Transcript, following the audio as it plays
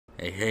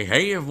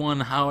Hey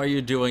everyone, how are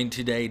you doing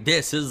today?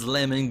 This is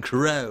Lemon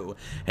Crow,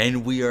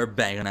 and we are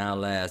back on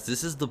Outlast.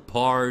 This is the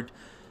part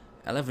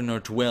 11 or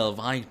 12,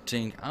 I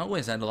think. I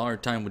always had a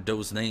hard time with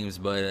those names,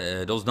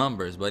 but those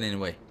numbers, but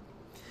anyway.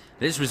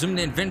 Let's resume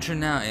the adventure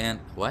now, and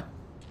what?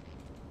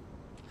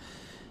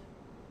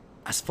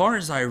 As far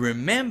as I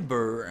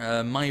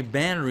remember, my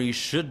battery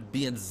should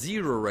be at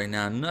 0 right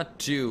now, not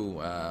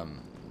 2.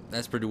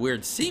 That's pretty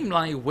weird. Seemed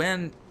like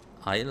when...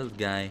 Hi little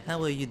guy,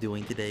 how are you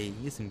doing today?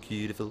 You seem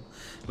beautiful.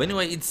 But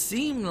anyway, it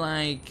seemed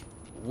like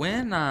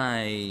when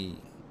I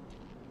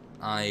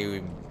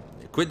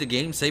quit the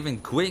game,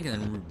 saving quick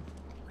and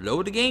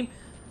load the game,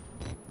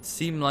 it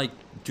seemed like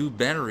 2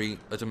 battery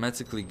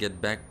automatically get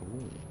back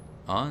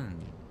on.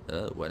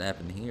 What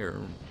happened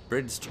here?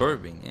 Pretty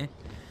disturbing, eh?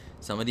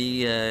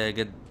 Somebody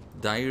get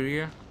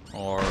diarrhea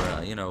or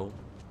you know,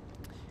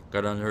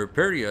 got on her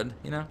period,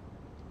 you know?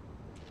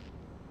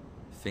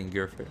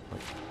 Finger fit,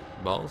 like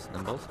balls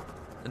and balls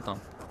and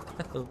tongue.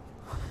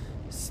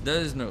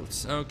 Those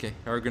notes. Okay,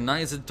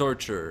 organized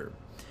torture.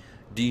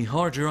 The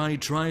harder I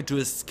try to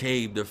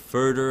escape, the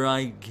further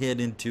I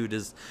get into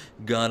this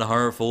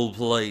god-awful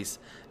place.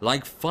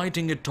 Like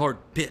fighting a tart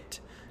pit.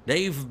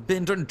 They've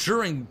been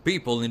torturing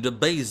people in the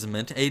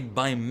basement, aided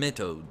by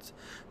methods.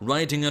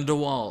 Writing on the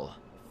wall.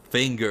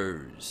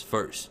 Fingers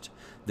first.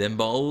 Then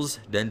balls,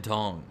 then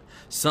tongue.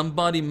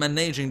 Somebody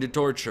managing the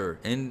torture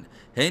and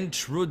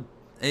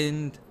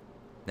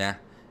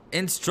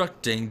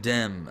instructing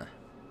them.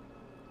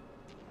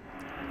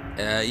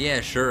 Yeah,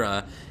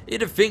 sure.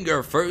 Hit a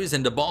finger first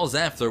and the balls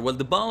after. Well,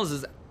 the balls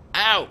is...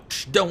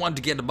 Ouch! Don't want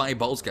to get the my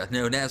balls cut.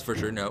 No, that's for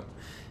sure, no.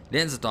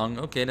 Then the tongue.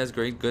 Okay, that's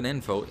great. Good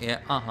info. Yeah,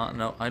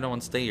 no, I don't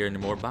want to stay here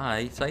anymore.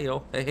 Bye. Say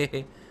yo.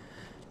 Hey.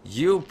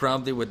 You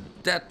probably, with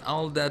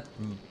all that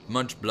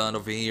much blood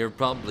over here,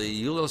 probably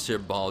you lost your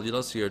ball, you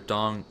lost your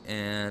tongue,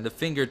 and a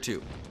finger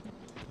too.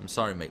 I'm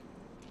sorry, mate.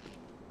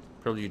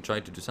 Probably you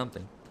tried to do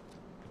something.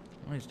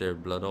 Why is there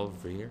blood all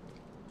over here?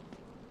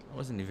 I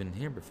wasn't even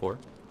here before.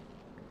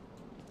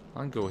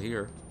 I'll go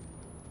here.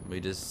 Maybe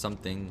there's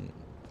something.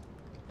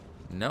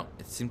 No,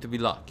 it seemed to be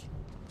locked.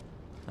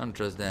 I don't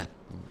trust that.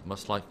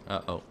 Must like.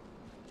 Uh-oh.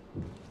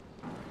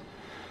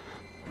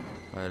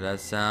 What did that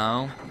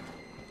sound?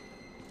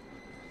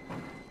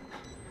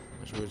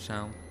 There's a weird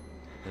sound.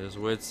 There's a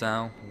weird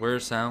sound.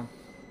 Weird sound.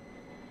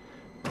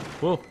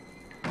 Whoa.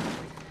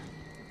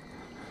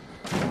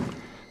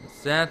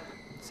 What's that?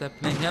 What's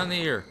happening down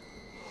here?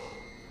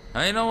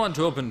 I don't want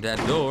to open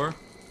that door.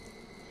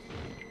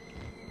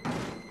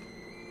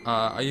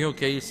 Are you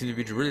okay? You seem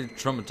to be really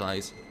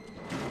traumatized.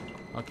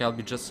 Okay, I'll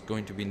be just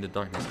going to be in the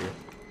darkness here.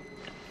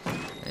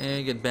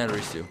 And get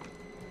batteries too.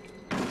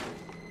 I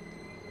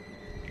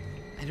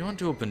don't want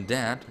to open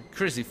that.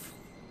 Crazy.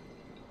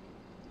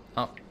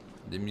 Oh,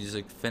 the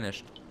music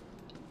finished.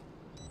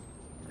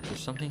 Is there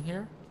something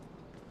here?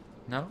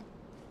 No?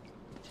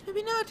 There'll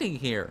be nothing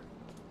here.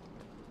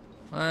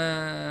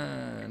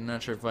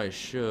 Not sure if I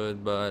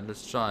should, but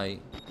let's try.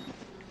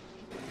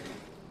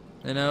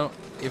 You know,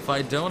 if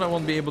I don't, I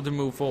won't be able to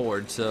move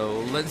forward,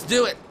 so let's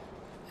do it!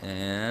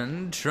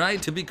 And try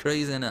to be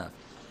crazy enough.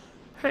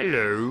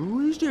 Hello,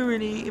 is there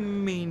any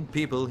mean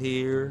people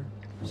here?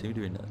 Seem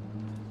to be none.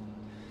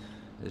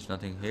 There's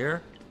nothing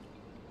here.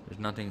 There's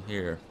nothing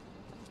here.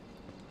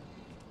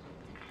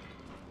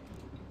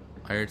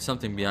 I heard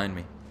something behind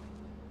me.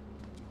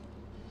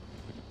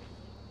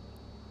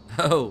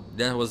 Oh,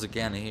 that was a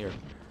can here.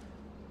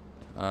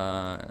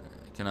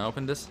 Can I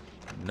open this?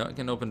 No, I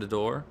can open the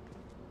door.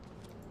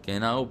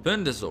 Can I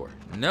open this door?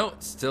 No,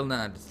 it's still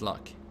not. It's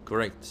locked.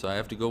 Correct. So I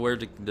have to go where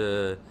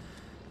the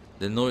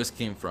noise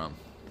came from.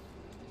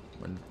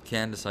 When the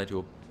can decide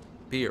to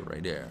appear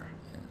right there.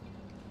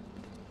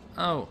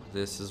 Oh,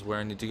 this is where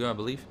I need to go, I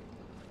believe.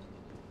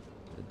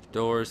 The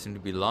doors seem to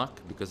be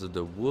locked because of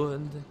the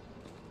wooden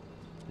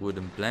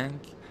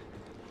plank.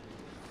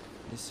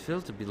 This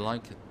feels to be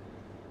like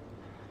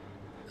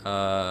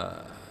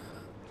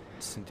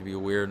seem to be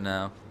weird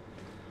now.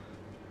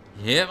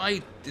 Yeah,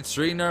 it's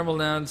really normal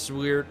now. It's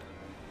weird.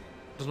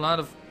 There's a lot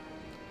of...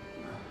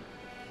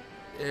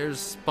 There's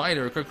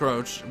spider,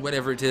 cockroach,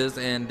 whatever it is,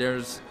 and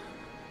there's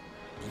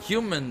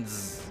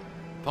humans,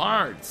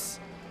 parts.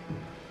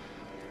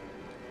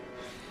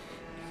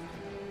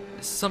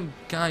 There's some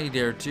guy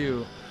there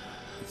too.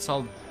 It's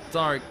all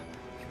dark.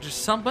 There's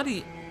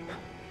somebody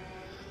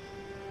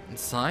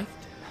inside.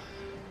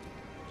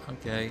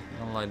 Okay,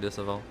 I don't like this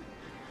at all.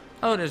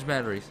 Oh, there's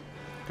batteries.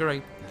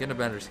 Great, get the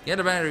batteries. Get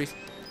the batteries.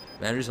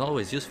 Batteries are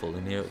always useful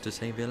in here to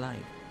save your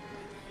life.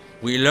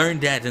 We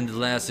learned that in the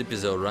last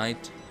episode,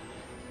 right?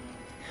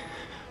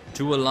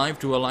 Two alive,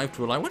 two alive,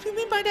 two alive. What do you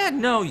mean by that?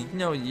 No,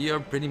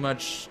 you're pretty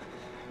much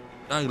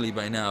ugly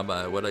by now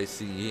by what I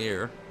see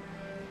here.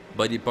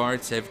 Body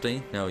parts,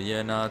 safety. No,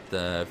 you're not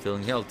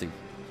feeling healthy.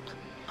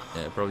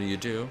 Probably you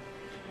too.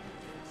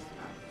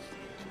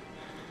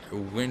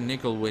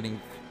 Nickel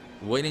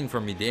waiting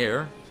for me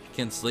there.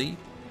 Can't sleep.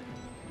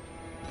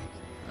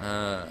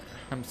 I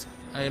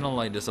don't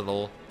like this at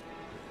all.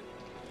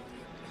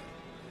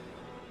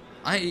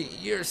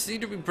 You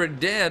seem to be pretty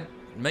dead,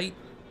 mate.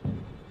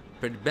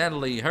 pretty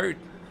badly hurt,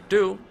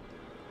 too.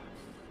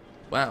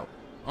 Wow.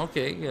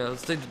 Okay,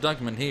 let's take the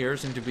document here.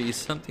 Seems to be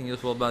something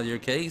useful about your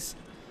case.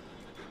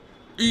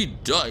 He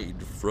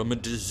died from a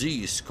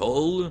disease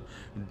called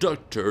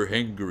Dr.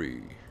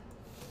 Hungry.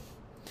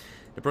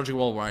 The Project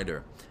Wall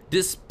Rider.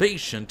 This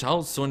patient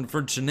also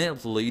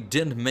unfortunately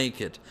didn't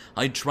make it.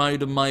 I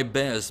tried my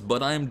best,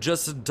 but I'm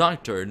just a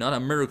doctor, not a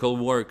miracle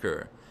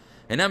worker.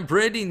 And I'm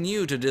pretty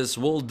new to this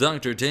whole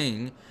doctor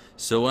thing,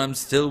 so I'm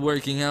still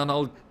working out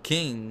all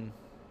kinks.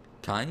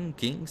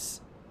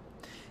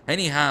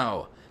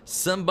 Anyhow,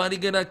 somebody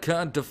gotta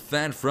cut the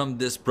fat from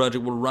this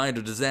Project Wall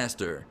Rider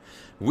disaster.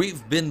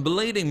 We've been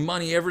bleeding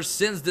money ever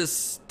since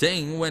this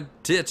thing went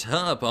tit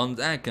up on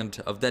the account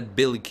of that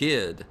Billy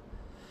kid.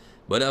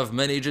 But I've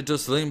managed to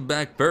slim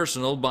back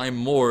personnel by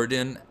more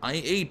than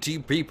 80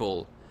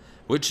 people,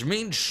 which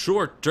means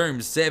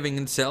short-term saving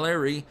in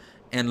salary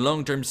and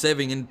long-term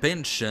saving in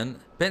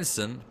pension,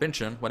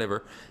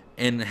 whatever,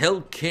 and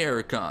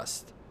healthcare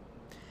cost.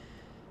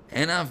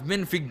 And I've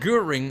been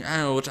figuring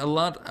out a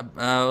lot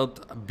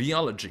about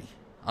biology.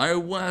 I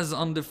was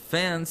on the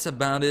fence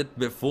about it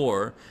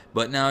before,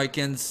 but now I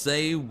can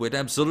say with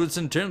absolute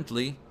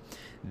certainty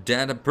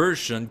that a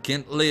person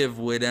can't live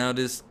without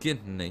his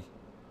kidney.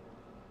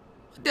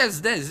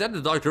 Is that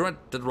the doctor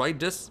that write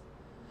this?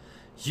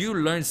 You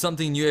learn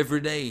something new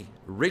every day.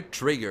 Rick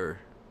Trigger.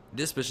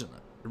 This person,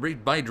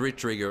 read by Rick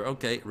Trigger.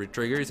 Okay, Rick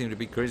Trigger, you seem to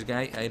be a crazy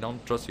guy. I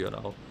don't trust you at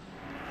all.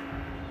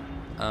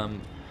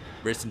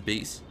 Rest in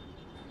peace.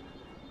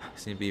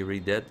 Seem to be really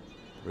dead.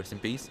 Rest in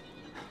peace.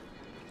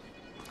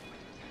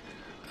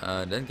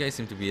 That guy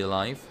seemed to be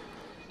alive.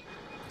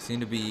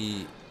 Seemed to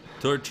be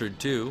tortured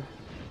too.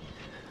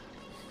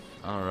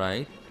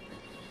 Alright.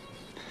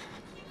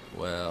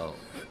 Well.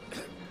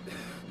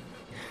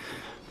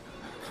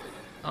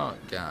 Oh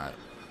god.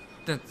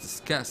 That's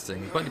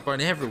disgusting. Body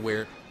part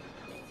everywhere.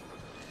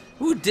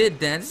 Who did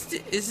that?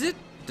 Is it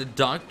the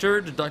doctor?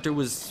 The doctor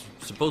was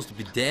supposed to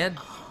be dead?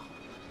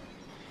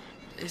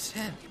 His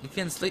head. You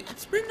can't sleep.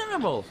 It's pretty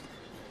normal.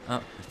 Oh,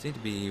 I seem to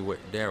be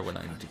there when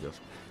I need to go.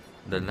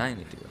 Then I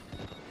need to go.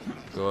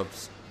 Go up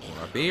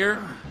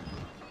here.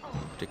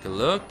 Take a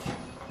look.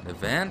 The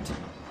vent.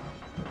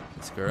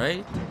 It's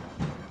great.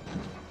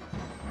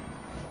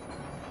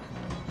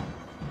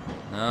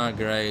 Ah,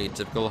 great.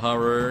 Typical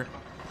horror.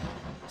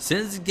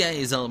 Since the guy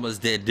is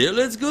almost dead there,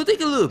 let's go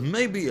take a look.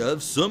 Maybe you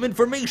have some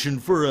information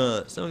for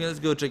us. So let's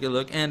go take a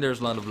look. And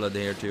there's a lot of blood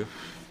there too.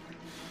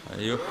 Are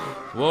you?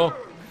 Whoa.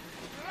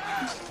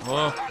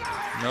 Whoa.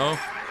 No.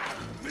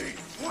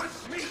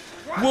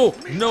 Whoa.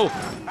 No.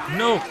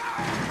 No.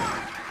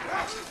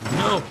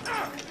 No.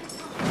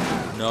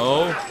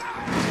 No.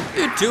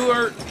 You two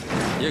are...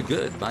 You're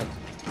good. Bye.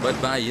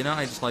 But bye. You know,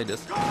 I just like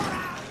this. Can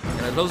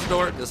I close the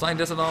door? Dislike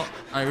this at all?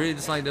 I really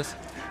dislike this.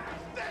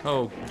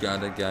 Oh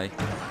god, that guy.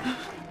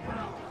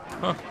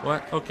 Huh,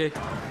 what? Okay.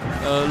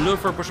 Look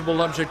for pushable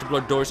object to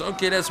block doors.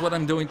 Okay, that's what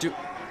I'm doing too.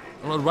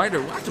 Wall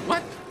Rider,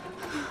 what?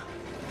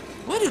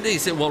 What do they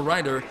say, Wall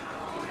Rider?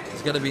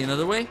 There's gotta be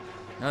another way?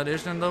 No,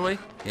 there's another way?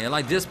 Yeah,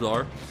 like this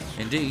door.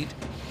 Indeed.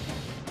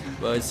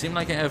 But it seemed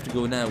like I have to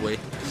go that way,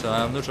 so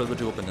I'm not sure but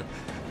to open it.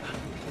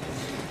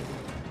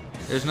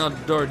 There's no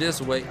door this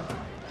way.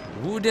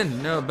 Who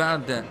didn't know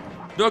about that?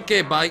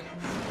 Okay, bye.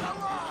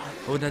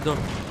 Oh, that door.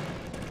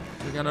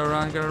 We gotta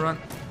run.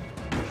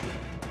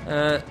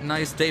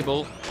 Nice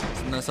table.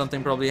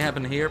 Something probably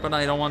happened here, but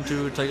I don't want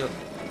to take a...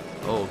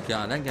 Oh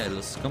god, that guy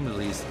looks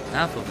completely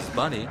half of his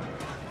body.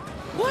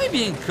 Why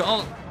being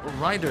called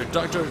Rider,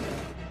 Doctor?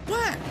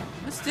 What?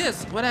 What's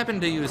this? What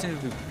happened to you? You seem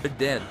to be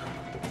dead.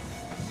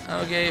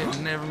 Okay,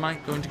 never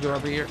mind. Going to go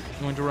up here.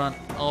 Going to run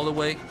all the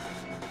way.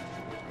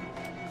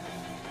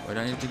 Where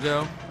do I need to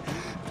go?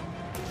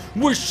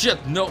 Oh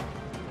shit, no.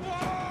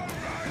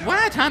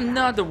 What? I'm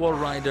not the Wall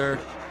Rider.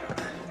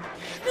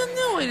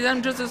 No,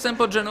 I'm just a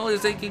simple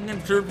journalist taking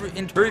an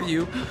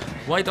interview.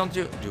 Why don't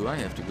you? Do I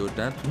have to go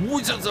that?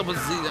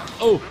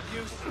 Oh.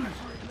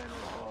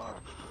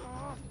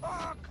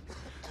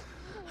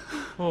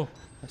 Oh,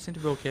 I seem to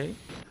be okay.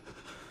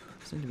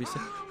 Seem to be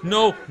safe.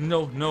 No.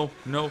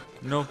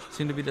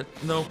 Seem to be that.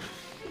 No.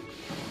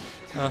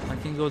 I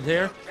can go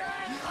there.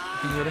 I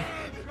can go there.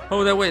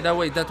 Oh, that way. You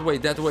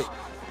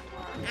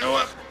know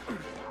what?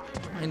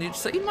 I need to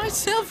save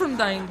myself from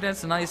dying.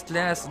 That's a nice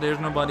class. There's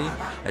nobody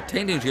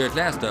attending to your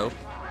class, though.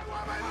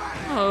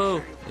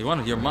 Oh, you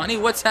want your money?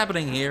 What's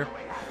happening here?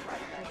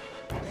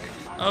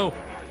 Oh,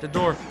 the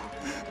door.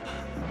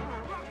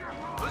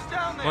 Who's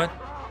down there? What?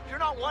 You're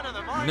not one of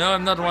them, are you? No,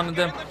 I'm not one of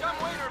them. Get in the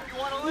dumbwaiter if you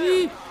want to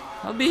live.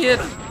 I'll be hit.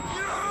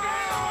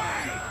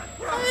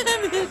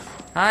 I'm hit.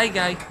 Hi,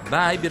 guy.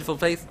 Bye, beautiful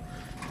face.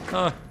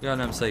 Oh,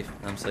 God, I'm safe.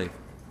 I'm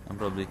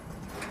probably...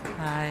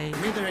 Hi. You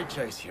made the right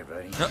choice here,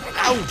 buddy. No.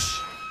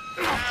 Ouch!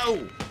 Ow!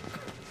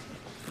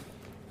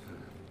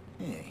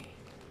 Hey,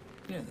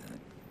 you're that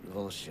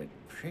bullshit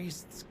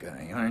priest's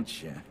guy,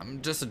 aren't you?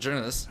 I'm just a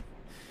journalist.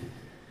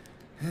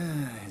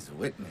 He's a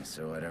witness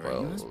or whatever.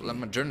 Well, You must be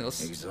I'm a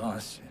journalist.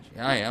 exhausted.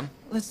 Yeah, I am.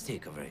 Let's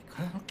take a break,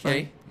 huh? Okay.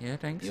 Buddy? Yeah,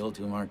 thanks. The old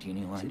 2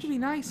 martini lunch. Seems to be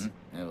nice.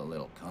 Have a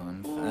little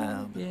confab.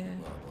 Oh, yeah.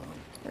 Blah, blah,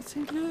 That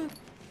seems good.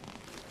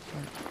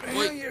 Well,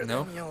 Wait, you're no.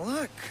 having your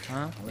luck.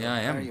 Huh? Well, Yeah, I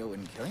am. Cardio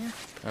wouldn't kill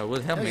you.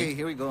 Will help Okay, me.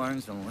 here we go,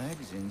 arms and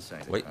legs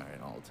inside the Wait. car at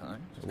all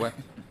times. What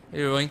are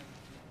you doing?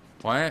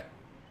 Why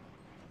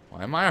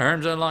are my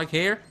arms unlocked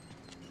here?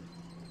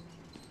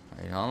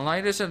 I don't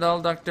like this at all,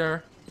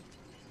 Doctor.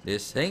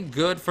 This ain't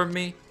good for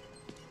me.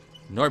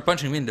 Nor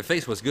punching me in the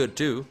face was good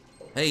too.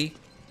 Hey,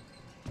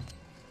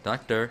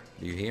 Doctor,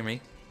 do you hear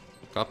me?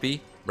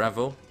 Copy.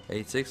 Bravo.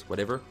 86.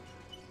 Whatever.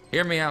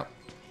 Hear me out.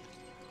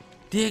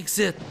 The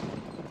exit.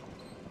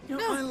 You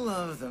know, I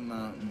love the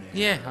mountain air.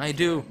 Yeah, I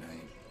do.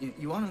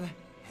 You want to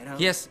head out?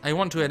 Yes, I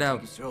want to head out.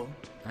 Take a stroll?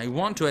 I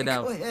want to head Go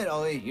out. ahead,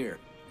 I'll wait here.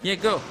 Yeah,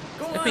 go.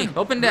 Go Let on. me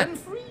open that. Run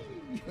free.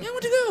 Yeah, I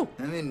want to go.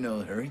 I'm in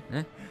no hurry.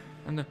 Eh?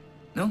 I'm the.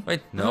 No?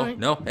 Wait, no, All right.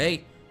 no.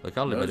 Hey, look,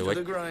 I'll live by Rose the to way.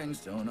 the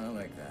grindstone, I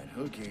like that.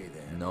 Okay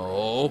then.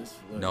 No, This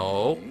way.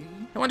 no.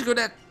 I want to go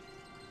that.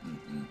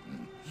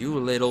 You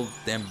little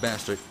damn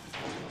bastard.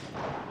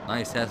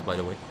 Nice hats, by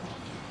the way.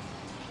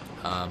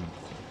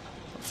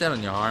 What's that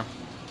on your arm?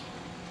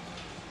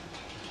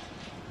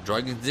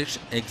 Drug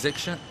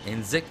addiction,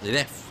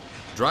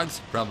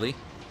 drugs, probably.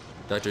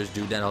 Doctors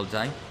do that all the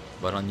time,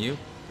 but on you,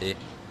 eh.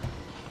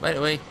 By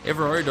the way,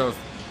 ever heard of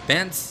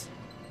pants?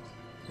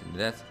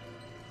 That's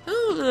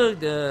oh look,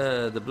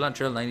 the blood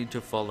trail I need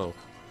to follow.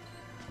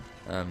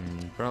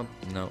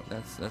 No,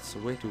 that's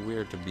way too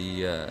weird to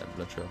be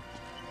blood trail.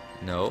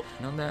 No,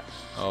 not that.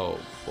 Oh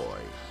boy,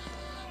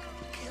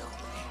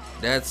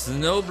 that's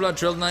no blood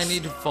trail I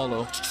need to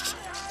follow.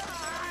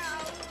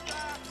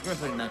 You're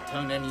putting that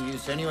tongue to any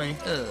use anyway.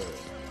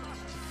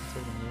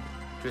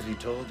 Truth be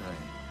told,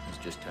 I was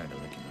just tired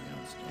of licking my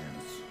own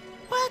stairs.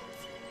 What?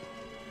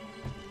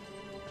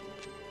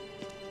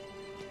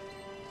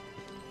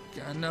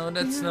 God, no,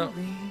 that's no.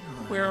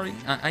 Where are you?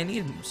 I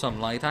need some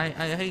light. I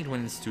hate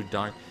when it's too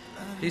dark.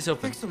 Please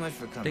open. Thanks so much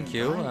for coming. Thank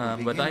you.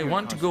 But I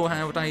want to go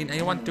out.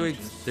 I want to.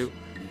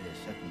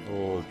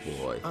 Oh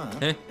boy.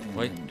 Eh?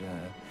 Wait.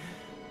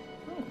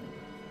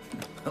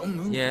 I'll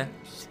move. Yeah.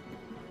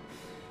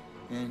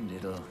 And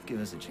it'll give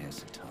us a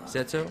chance to talk. Is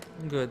that so?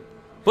 I'm good.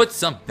 Put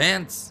some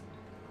pants.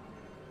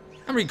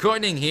 I'm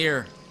recording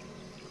here.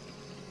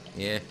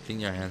 Yeah, clean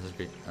your hands. Is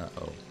great.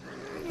 Uh-oh.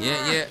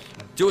 Yeah.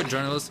 Do it,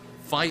 journalist.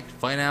 Fight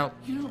out.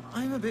 You know,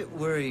 I'm a bit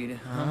worried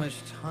how much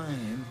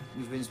time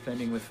you've been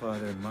spending with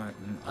Father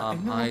Martin.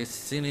 I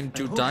seen him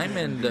 2 times,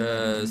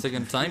 and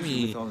second time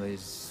he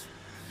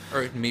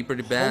hurt me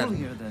pretty bad.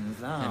 Holier than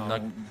thou, and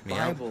knocked me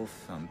out. Bible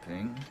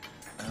thumping.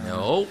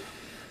 No.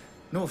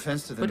 No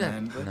offense to the But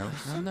man, but no.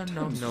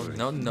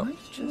 might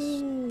just be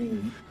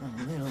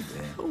a little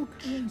bit Oh,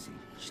 crazy.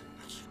 you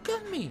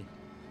got me.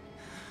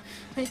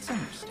 It's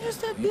understandable. Use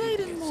that Maybe blade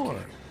get anymore.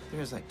 scared.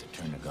 There's like to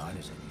turn to God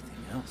as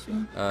anything else. You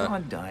know, Uh,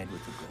 God died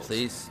with the gold.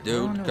 Please, I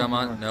dude, wanna come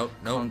on. more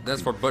No,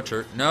 that's for concrete.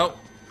 butcher. No.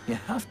 You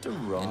have to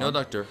rob No,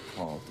 doctor.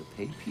 Paul to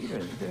pay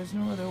Peter. There's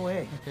no other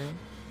way. Okay.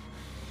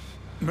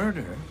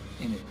 Murder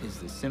in it is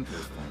the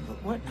simplest form,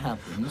 but what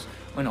happens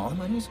when all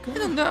money's I gone?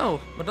 don't know.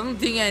 But the only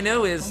thing I know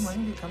All is.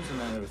 money becomes a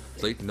matter of faith.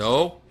 Please,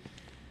 no.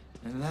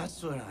 And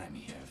that's what I'm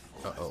here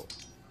for. Uh-oh.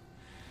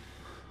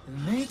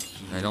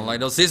 Make you I don't like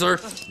those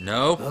scissors.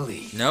 No.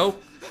 Believe. No.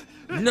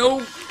 No.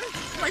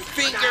 My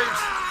fingers.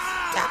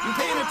 You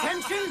paying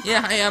attention?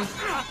 Yeah, I am.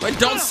 But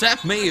don't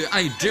slap me.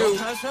 I do.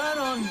 Pass that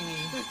on me.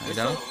 I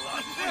don't.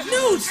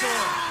 No.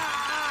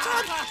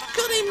 Stop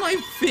cutting my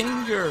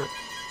finger.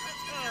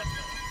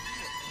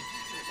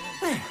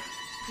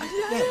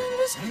 I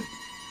understand.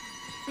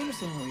 You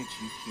understand what we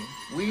achieved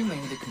here? We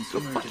made the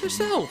consumer fuck to the means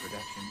of yourself.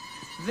 production.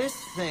 This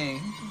thing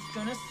is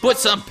gonna Put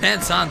sell some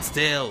pants on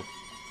still.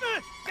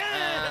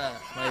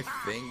 My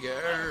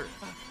finger.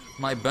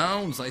 My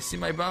bones. I see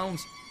my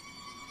bones.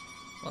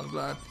 Blood,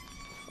 blood.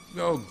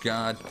 Oh,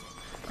 God.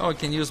 Oh, I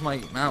can use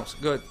my mouse.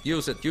 Good.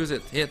 Use it. Use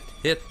it. Hit.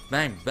 Hit.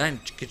 Bang. Bang.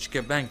 Chicka,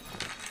 chicka, bang.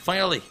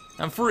 Finally.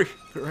 I'm free.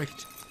 Great.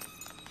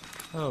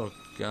 Oh,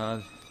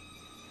 God.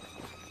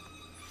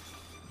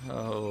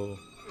 Oh.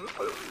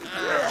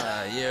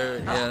 Yeah,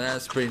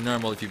 that's pretty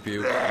normal if you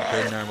puke.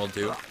 Pretty normal,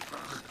 too.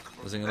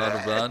 Losing a lot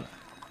of blood.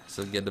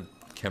 Still get the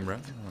camera.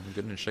 I'm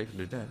good in shape to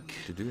do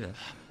that.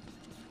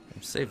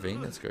 I'm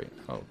saving. That's great.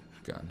 Oh,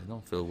 God. I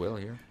don't feel well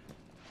here.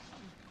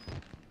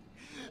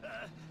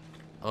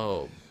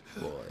 Oh,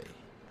 boy.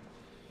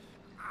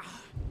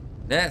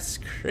 That's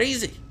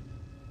crazy.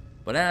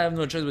 But I have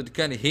no choice but to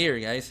cut it here,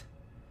 guys.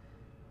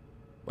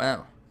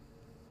 Wow.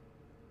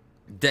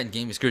 That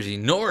game is crazy.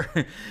 Nor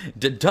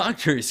the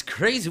doctor is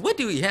crazy. What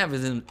do he have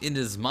in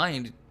his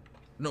mind?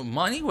 No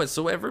money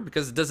whatsoever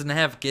because it doesn't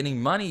have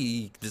getting money.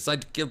 He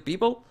decided to kill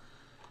people.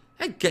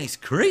 That guy's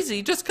crazy.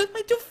 He just cut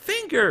my 2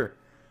 finger.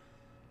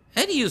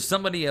 And he used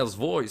somebody else's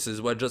voice, is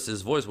what just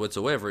his voice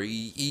whatsoever.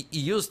 He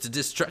used to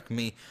distract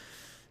me.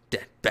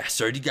 That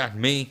bastard, he got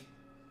me.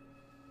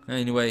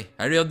 Anyway,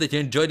 I really hope that you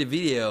enjoyed the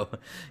video.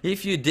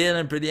 If you did,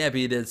 I'm pretty happy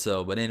you did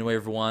so. But anyway,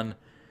 everyone,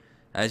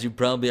 as you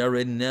probably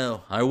already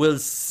know, I will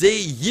see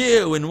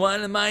you in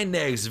one of my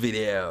next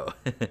video.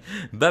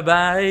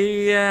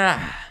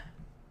 Bye-bye.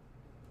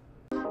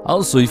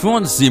 Also, if you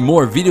want to see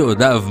more videos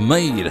that I've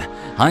made,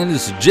 I highly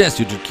suggest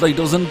you to click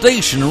those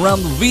annotations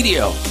around the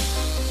video.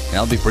 And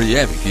I'll be pretty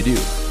happy if you do.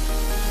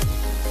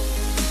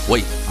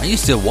 Wait, are you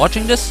still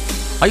watching this?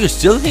 Are you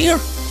still here?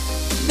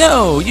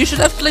 No, you should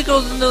have clicked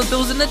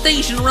those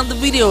annotations around the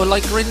video,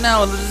 like right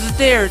now. It's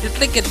there. Just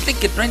click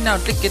it right now.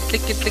 Click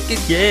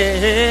it,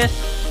 yeah.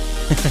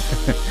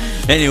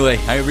 Anyway,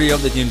 I really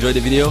hope that you enjoyed the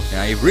video, and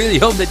I really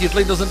hope that you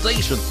click those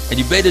annotations, and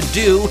you better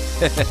do.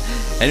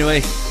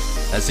 Anyway,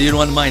 I'll see you in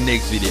one of my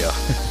next video.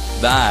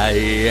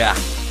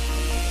 Bye.